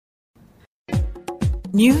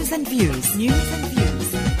News and views. News and views.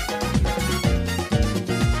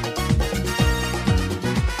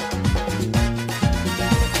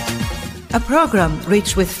 A program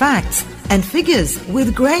rich with facts and figures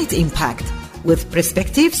with great impact, with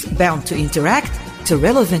perspectives bound to interact to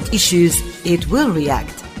relevant issues it will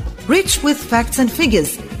react. Rich with facts and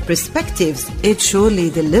figures, perspectives it surely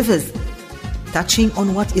delivers. Touching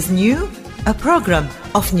on what is new, a program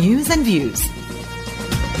of news and views.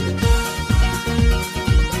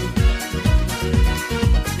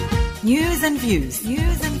 News and views.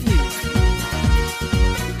 News and views.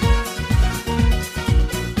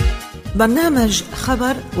 برنامج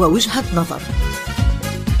خبر ووجهة نظر.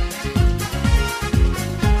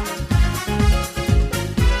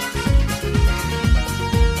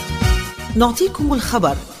 نعطيكم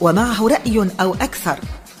الخبر ومعه رأي أو أكثر.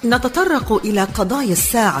 نتطرق إلى قضايا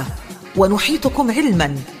الساعة ونحيطكم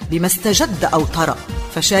علما بما استجد أو طرأ،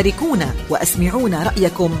 فشاركونا وأسمعونا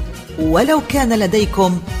رأيكم ولو كان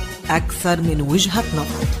لديكم أكثر من وجهة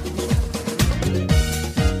نظر.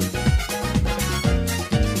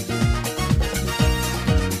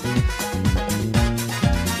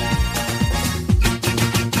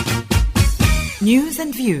 News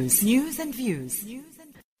and views. News and views.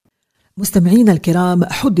 مستمعينا الكرام،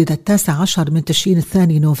 حدد 19 من تشرين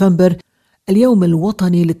الثاني نوفمبر اليوم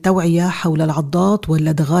الوطني للتوعية حول العضات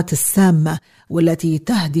واللدغات السامة، والتي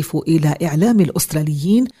تهدف إلى إعلام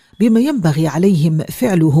الأستراليين بما ينبغي عليهم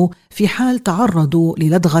فعله في حال تعرضوا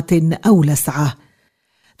للدغة أو لسعة.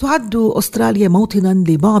 تعد أستراليا موطناً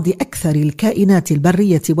لبعض أكثر الكائنات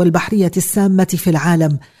البرية والبحرية السامة في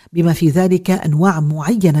العالم، بما في ذلك أنواع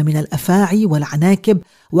معينة من الأفاعي والعناكب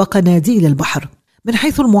وقناديل البحر. من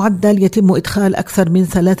حيث المعدل، يتم إدخال أكثر من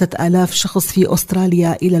 3000 شخص في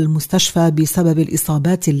أستراليا إلى المستشفى بسبب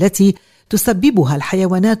الإصابات التي تسببها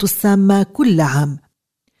الحيوانات السامة كل عام.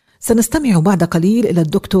 سنستمع بعد قليل إلى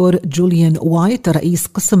الدكتور جوليان وايت، رئيس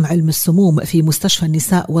قسم علم السموم في مستشفى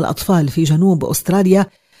النساء والأطفال في جنوب أستراليا،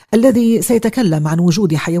 الذي سيتكلم عن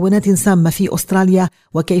وجود حيوانات سامة في أستراليا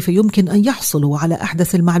وكيف يمكن أن يحصلوا على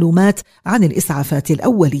أحدث المعلومات عن الإسعافات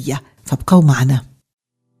الأولية. فابقوا معنا.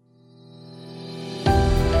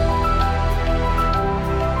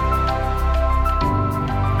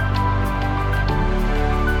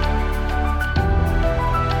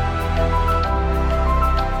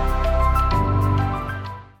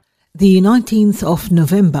 The 19th of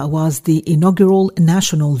November was the inaugural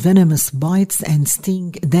National Venomous Bites and Sting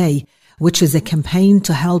Day, which is a campaign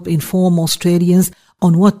to help inform Australians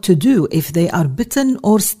on what to do if they are bitten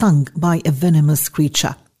or stung by a venomous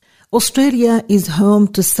creature. Australia is home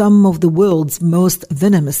to some of the world's most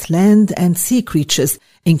venomous land and sea creatures,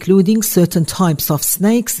 including certain types of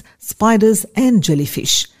snakes, spiders, and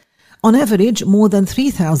jellyfish. On average, more than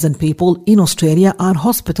 3,000 people in Australia are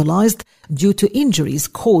hospitalized due to injuries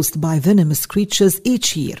caused by venomous creatures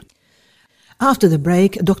each year. After the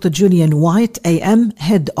break, Dr. Julian White, AM,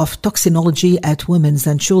 Head of Toxinology at Women's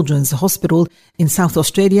and Children's Hospital in South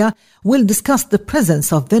Australia, will discuss the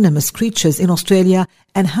presence of venomous creatures in Australia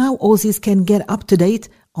and how Aussies can get up to date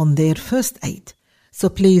on their first aid. So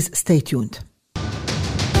please stay tuned.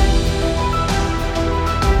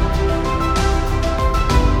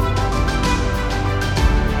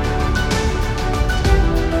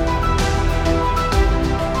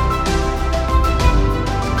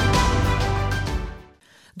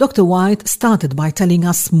 Dr. White started by telling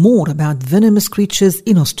us more about venomous creatures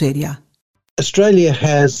in Australia. Australia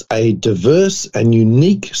has a diverse and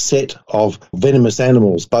unique set of venomous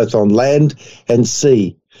animals, both on land and sea.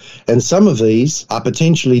 And some of these are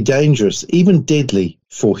potentially dangerous, even deadly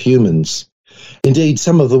for humans. Indeed,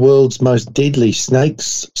 some of the world's most deadly snakes,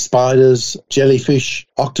 spiders, jellyfish,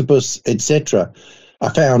 octopus, etc.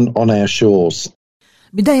 are found on our shores.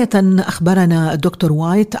 بداية أخبرنا الدكتور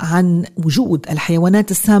وايت عن وجود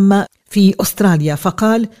الحيوانات السامة في أستراليا،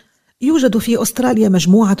 فقال: يوجد في أستراليا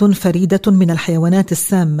مجموعة فريدة من الحيوانات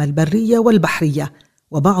السامة البرية والبحرية،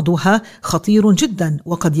 وبعضها خطير جدا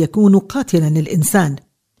وقد يكون قاتلا للإنسان.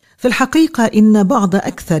 في الحقيقة إن بعض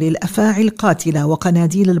أكثر الأفاعي القاتلة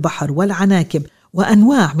وقناديل البحر والعناكب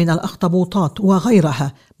وأنواع من الأخطبوطات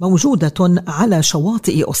وغيرها موجودة على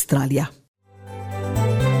شواطئ أستراليا.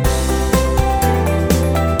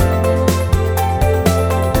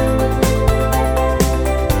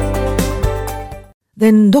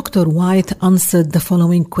 Then Dr. White answered the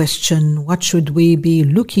following question: what should we be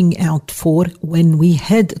looking out for when we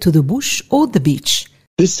head to the bush or the beach?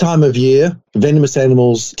 This time of year, venomous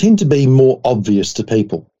animals tend to be more obvious to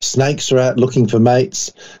people. Snakes are out looking for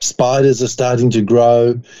mates, spiders are starting to grow,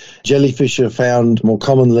 jellyfish are found more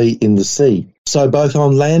commonly in the sea. So both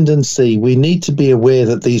on land and sea, we need to be aware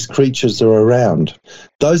that these creatures are around.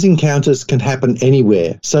 Those encounters can happen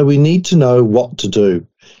anywhere, so we need to know what to do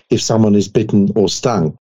if someone is bitten or stung.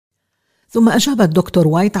 ثم أجاب الدكتور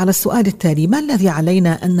وايت على السؤال التالي: ما الذي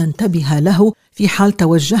علينا أن ننتبه له في حال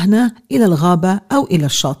توجهنا إلى الغابة أو إلى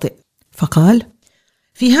الشاطئ؟ فقال: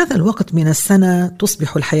 في هذا الوقت من السنة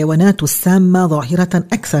تصبح الحيوانات السامة ظاهرة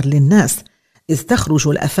أكثر للناس، إذ تخرج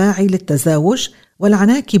الأفاعي للتزاوج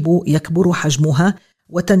والعناكب يكبر حجمها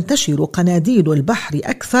وتنتشر قناديل البحر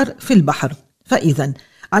أكثر في البحر. فإذا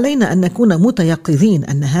علينا أن نكون متيقظين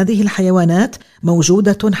أن هذه الحيوانات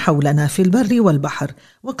موجودة حولنا في البر والبحر،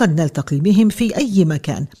 وقد نلتقي بهم في أي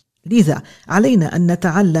مكان. لذا علينا أن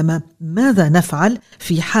نتعلم ماذا نفعل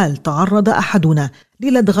في حال تعرض أحدنا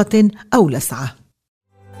للدغة أو لسعة.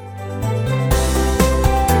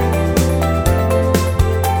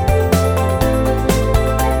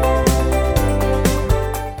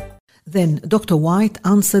 Then Dr. White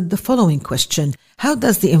answered the following question: how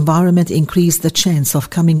does the environment increase the chance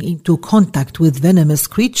of coming into contact with venomous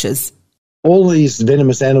creatures? All these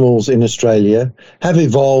venomous animals in Australia have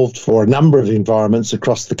evolved for a number of environments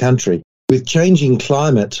across the country. With changing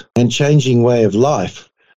climate and changing way of life,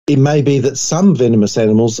 it may be that some venomous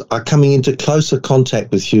animals are coming into closer contact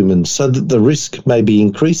with humans so that the risk may be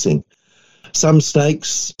increasing. Some snakes,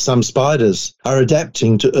 some spiders are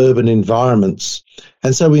adapting to urban environments,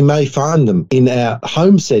 and so we may find them in our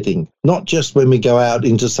home setting, not just when we go out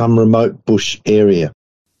into some remote bush area.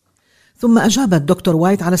 ثم أجاب الدكتور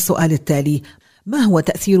وايت على السؤال التالي: ما هو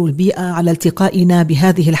تأثير البيئة على التقائنا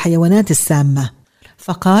بهذه الحيوانات السامة؟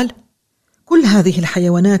 فقال: كل هذه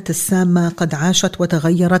الحيوانات السامة قد عاشت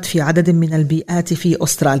وتغيرت في عدد من البيئات في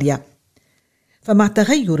أستراليا، فمع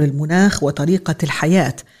تغير المناخ وطريقة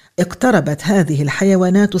الحياة اقتربت هذه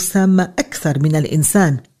الحيوانات السامة أكثر من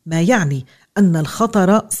الإنسان، ما يعني أن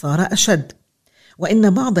الخطر صار أشد، وإن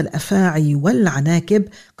بعض الأفاعي والعناكب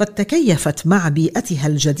قد تكيفت مع بيئتها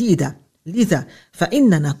الجديدة، لذا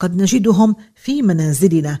فإننا قد نجدهم في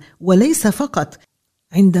منازلنا وليس فقط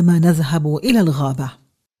عندما نذهب إلى الغابة.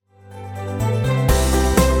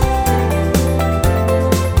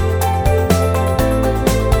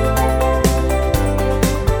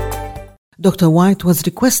 Dr. White was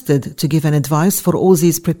requested to give an advice for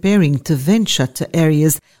Aussies preparing to venture to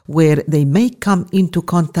areas where they may come into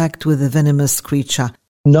contact with a venomous creature.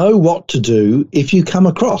 Know what to do if you come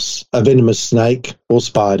across a venomous snake or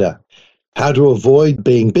spider. How to avoid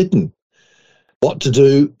being bitten. What to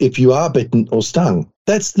do if you are bitten or stung.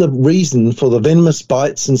 That's the reason for the Venomous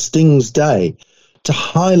Bites and Stings Day, to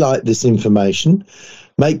highlight this information,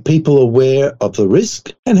 make people aware of the risk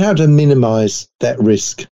and how to minimize that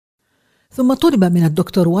risk. ثم طلب من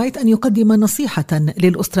الدكتور وايت أن يقدم نصيحة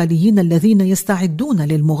للأستراليين الذين يستعدون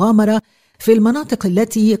للمغامرة في المناطق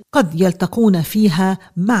التي قد يلتقون فيها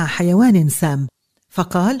مع حيوان سام.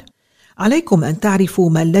 فقال: عليكم أن تعرفوا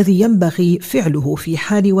ما الذي ينبغي فعله في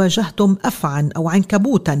حال واجهتم أفعى أو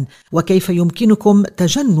عنكبوتا، وكيف يمكنكم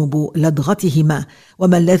تجنب لدغتهما،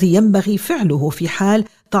 وما الذي ينبغي فعله في حال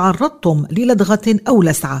تعرضتم للدغة أو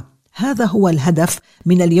لسعة. هذا هو الهدف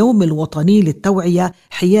من اليوم الوطني للتوعية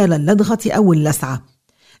حيال اللدغة أو اللسعة.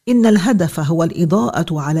 إن الهدف هو الإضاءة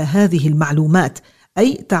على هذه المعلومات،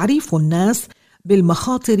 أي تعريف الناس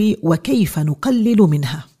بالمخاطر وكيف نقلل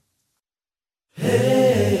منها.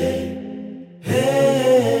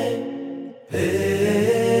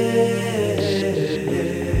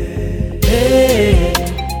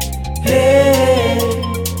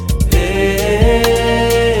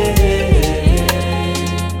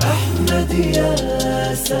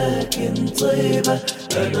 طيبة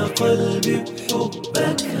أنا قلبي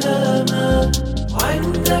بحبك هما،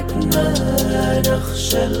 عندك ما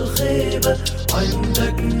نخشى الخيبة،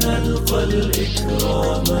 عندك نلقى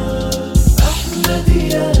الإكراما. أحمد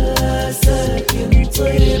يا ساكن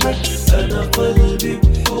طيبة أنا قلبي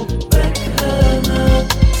بحبك هما،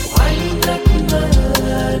 عندك ما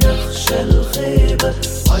نخشى الخيبة،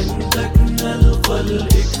 عندك نلقى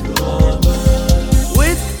الإكراما.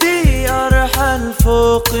 ودي أرحل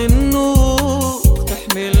فوق النور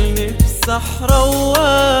تحملني بصحراء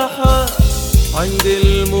واحة، عند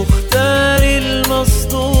المختار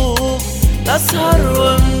المصدوق أسهر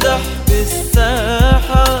وامدح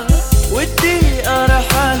بالساحة. ودي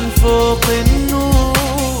أرحل فوق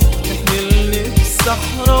النور تحملني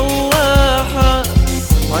بصحراء واحة،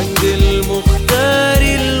 عند المختار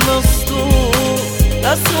المصدوق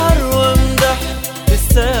أسهر وامدح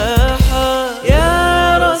بالساحة.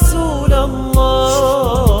 يا رسول الله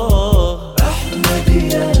أحمد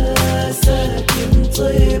يا ساكن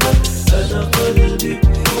طيبة أنا قلبي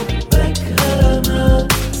بحبك هما،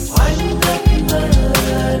 عندك ما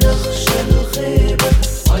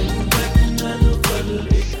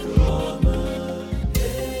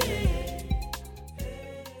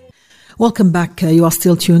Welcome back. You are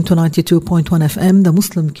still tuned to 92.1 FM, the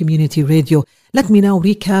Muslim Community Radio. Let me now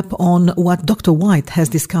recap on what Dr. White has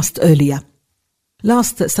discussed earlier.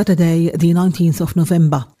 Last Saturday, the 19th of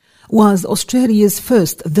November, was Australia's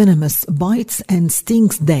first Venomous Bites and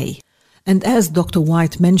Stings Day. And as Dr.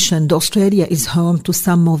 White mentioned, Australia is home to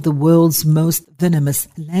some of the world's most venomous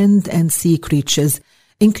land and sea creatures,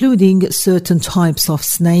 including certain types of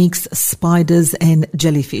snakes, spiders, and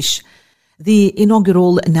jellyfish. The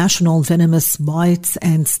inaugural National Venomous Bites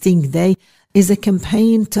and Sting Day is a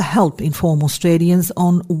campaign to help inform Australians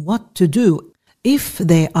on what to do if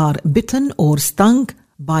they are bitten or stung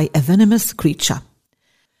by a venomous creature.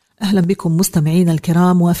 أهلا بكم مستمعينا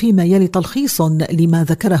الكرام، وفيما يلي تلخيص لما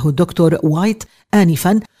ذكره الدكتور وايت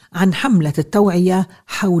آنفا عن حملة التوعية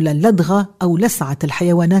حول اللدغة أو لسعة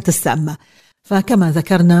الحيوانات السامة. فكما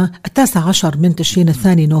ذكرنا 19 من تشرين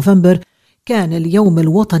الثاني نوفمبر كان اليوم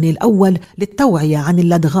الوطني الأول للتوعية عن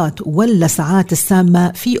اللدغات واللسعات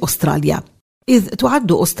السامة في أستراليا، إذ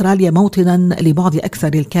تعد أستراليا موطنا لبعض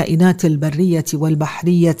أكثر الكائنات البرية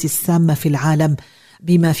والبحرية السامة في العالم،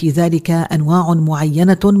 بما في ذلك أنواع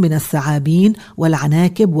معينة من الثعابين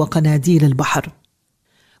والعناكب وقناديل البحر.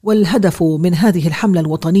 والهدف من هذه الحملة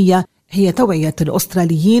الوطنية هي توعية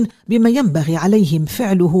الأستراليين بما ينبغي عليهم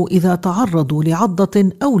فعله إذا تعرضوا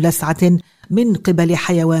لعضة أو لسعة من قبل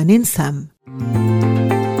حيوان سام.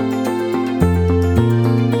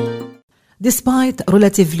 Despite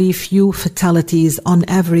relatively few fatalities, on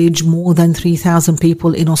average more than 3,000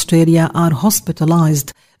 people in Australia are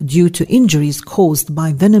hospitalized due to injuries caused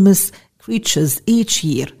by venomous creatures each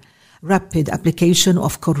year. Rapid application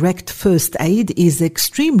of correct first aid is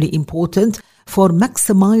extremely important for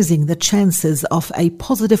maximizing the chances of a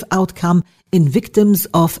positive outcome in victims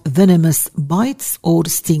of venomous bites or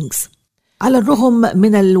stings. على الرغم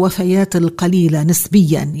من الوفيات القليلة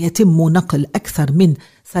نسبياً، يتم نقل أكثر من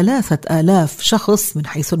 3,000 شخص من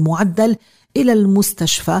حيث المعدل إلى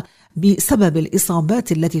المستشفى بسبب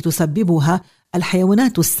الإصابات التي تسببها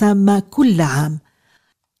الحيوانات السامة كل عام.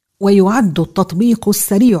 ويعد التطبيق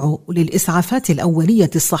السريع للإسعافات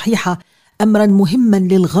الأولية الصحيحة أمراً مهماً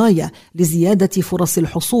للغاية لزيادة فرص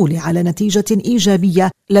الحصول على نتيجة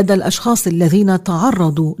إيجابية لدى الأشخاص الذين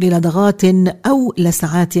تعرضوا للدغات أو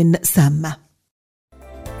لسعات سامة.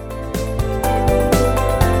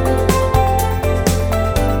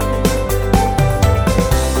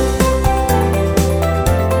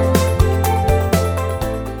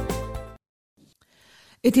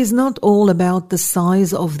 It is not all about the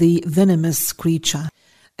size of the venomous creature,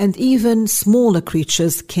 and even smaller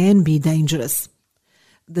creatures can be dangerous.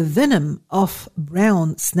 The venom of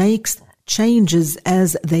brown snakes changes as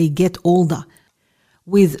they get older,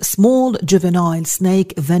 with small juvenile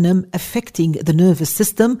snake venom affecting the nervous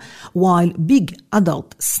system, while big adult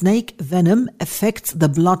snake venom affects the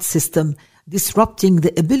blood system, disrupting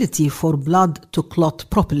the ability for blood to clot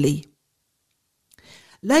properly.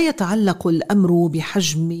 لا يتعلق الأمر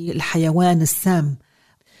بحجم الحيوان السام،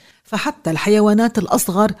 فحتى الحيوانات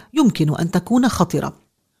الأصغر يمكن أن تكون خطرة.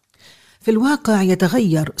 في الواقع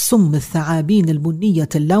يتغير سم الثعابين البنية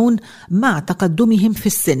اللون مع تقدمهم في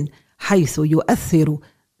السن، حيث يؤثر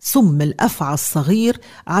سم الأفعى الصغير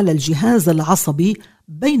على الجهاز العصبي،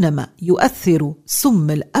 بينما يؤثر سم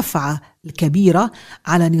الأفعى الكبيرة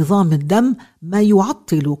على نظام الدم، ما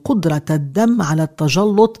يعطل قدرة الدم على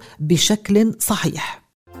التجلط بشكل صحيح.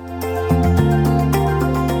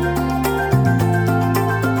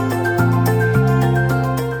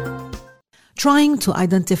 Trying to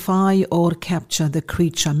identify or capture the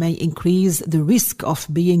creature may increase the risk of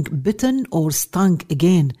being bitten or stung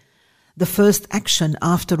again. The first action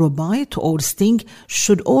after a bite or sting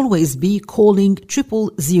should always be calling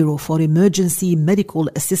 000 for emergency medical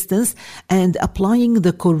assistance and applying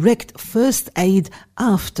the correct first aid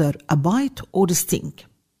after a bite or sting.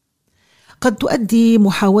 قد تؤدي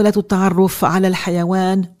محاولة التعرف على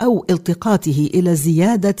الحيوان أو التقاطه إلى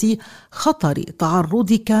زيادة خطر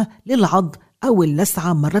تعرضك للعض أو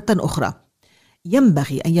اللسعة مرة أخرى.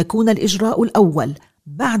 ينبغي أن يكون الإجراء الأول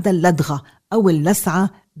بعد اللدغة أو اللسعة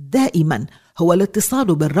دائما هو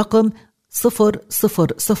الاتصال بالرقم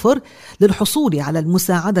 000 للحصول على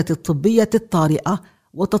المساعدة الطبية الطارئة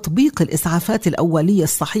وتطبيق الإسعافات الأولية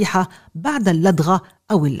الصحيحة بعد اللدغة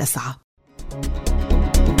أو اللسعة.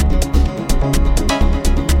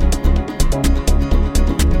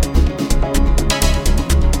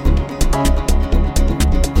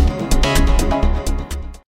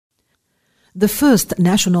 The first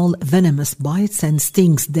National Venomous Bites and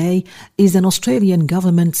Stings Day is an Australian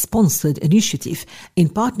government-sponsored initiative in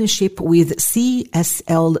partnership with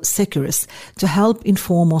CSL Seqirus to help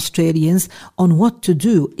inform Australians on what to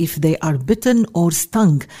do if they are bitten or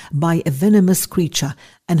stung by a venomous creature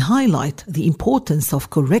and highlight the importance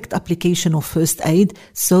of correct application of first aid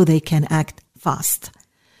so they can act fast.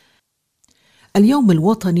 اليوم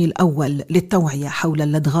الوطني الأول للتوعية حول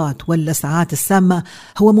اللدغات واللسعات السامة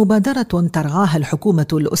هو مبادرة ترعاها الحكومة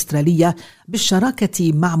الأسترالية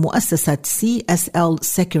بالشراكة مع مؤسسة CSL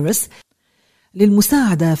Seqirus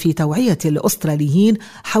للمساعدة في توعية الأستراليين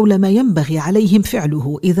حول ما ينبغي عليهم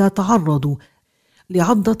فعله إذا تعرضوا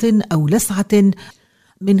لعضة أو لسعة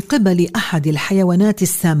من قبل أحد الحيوانات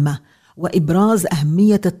السامة، وإبراز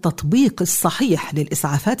أهمية التطبيق الصحيح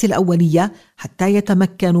للإسعافات الأولية حتى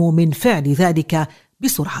يتمكنوا من فعل ذلك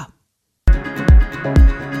بسرعة.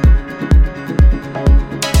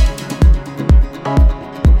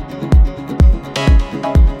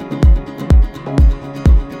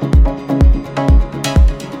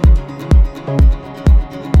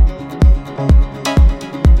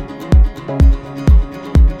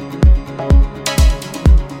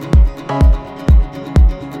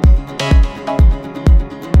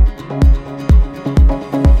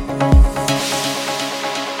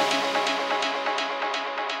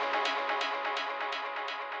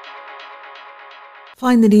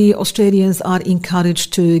 Finally, Australians are encouraged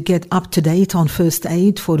to get up to date on first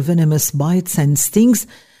aid for venomous bites and stings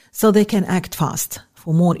so they can act fast.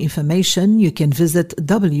 For more information, you can visit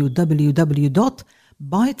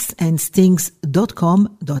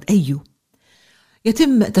www.bitesandstings.com.au.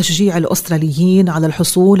 يتم تشجيع الأستراليين على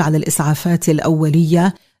الحصول على الإسعافات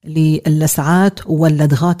الأولية للسعات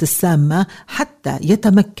واللدغات السامة حتى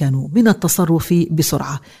يتمكنوا من التصرف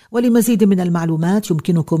بسرعة. ولمزيد من المعلومات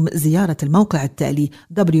يمكنكم زيارة الموقع التالي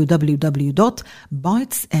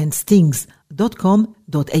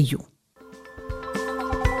www.bitesandstings.com.au.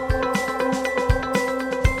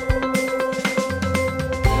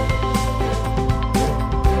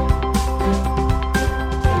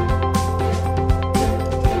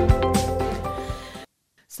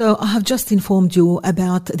 So I have just informed you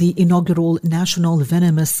about the inaugural National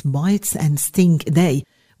Venomous Bites and Sting Day,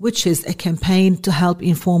 which is a campaign to help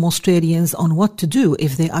inform Australians on what to do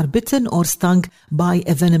if they are bitten or stung by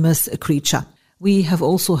a venomous creature. We have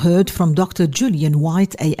also heard from Dr. Julian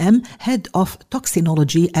White AM, Head of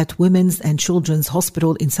Toxinology at Women's and Children's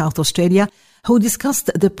Hospital in South Australia, who discussed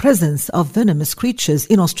the presence of venomous creatures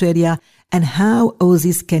in Australia and how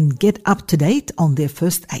Aussies can get up to date on their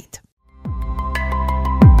first aid.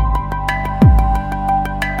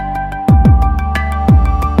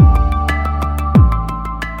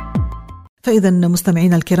 فإذا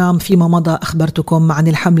مستمعينا الكرام، فيما مضى أخبرتكم عن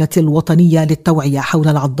الحملة الوطنية للتوعية حول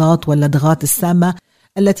العضات واللدغات السامة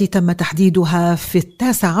التي تم تحديدها في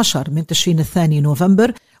 19 من تشرين الثاني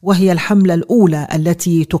نوفمبر، وهي الحملة الأولى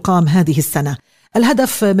التي تقام هذه السنة.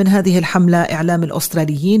 الهدف من هذه الحملة إعلام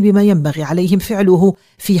الأستراليين بما ينبغي عليهم فعله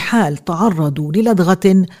في حال تعرضوا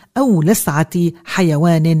للدغة أو لسعة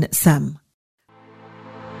حيوان سام.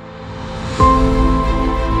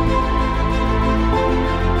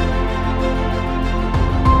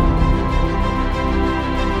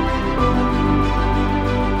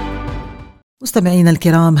 مستمعينا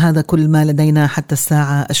الكرام، هذا كل ما لدينا حتى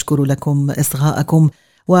الساعة. أشكر لكم إصغاءكم،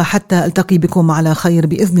 وحتى ألتقي بكم على خير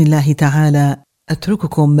بإذن الله تعالى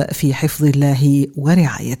أترككم في حفظ الله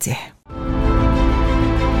ورعايته.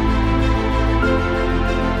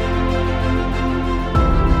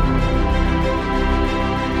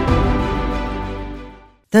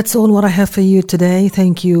 That's all what I have for you today.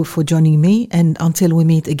 Thank you for joining me, and until we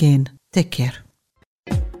meet again, take care.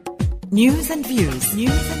 News and views.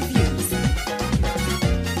 News and views.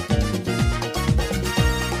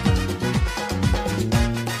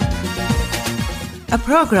 A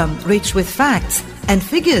program rich with facts and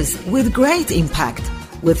figures with great impact,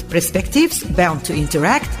 with perspectives bound to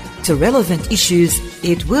interact to relevant issues.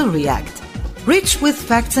 It will react. Rich with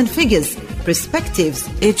facts and figures, perspectives,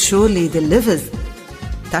 it surely delivers.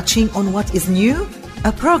 Touching on what is new,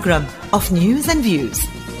 a program of news and views.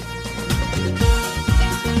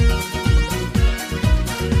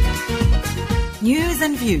 News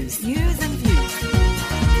and views. News and views.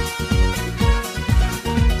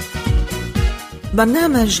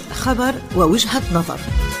 برنامج خبر ووجهة نظر.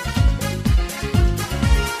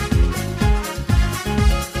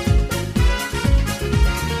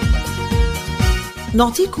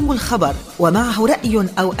 نعطيكم الخبر ومعه رأي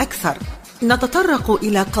أو أكثر. نتطرق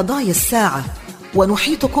إلى قضايا الساعة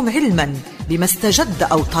ونحيطكم علما بما استجد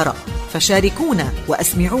أو طرأ، فشاركونا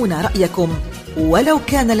وأسمعونا رأيكم ولو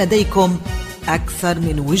كان لديكم أكثر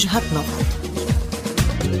من وجهة نظر.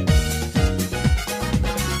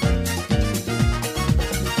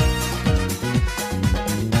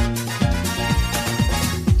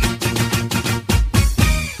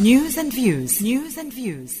 News and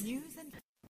views.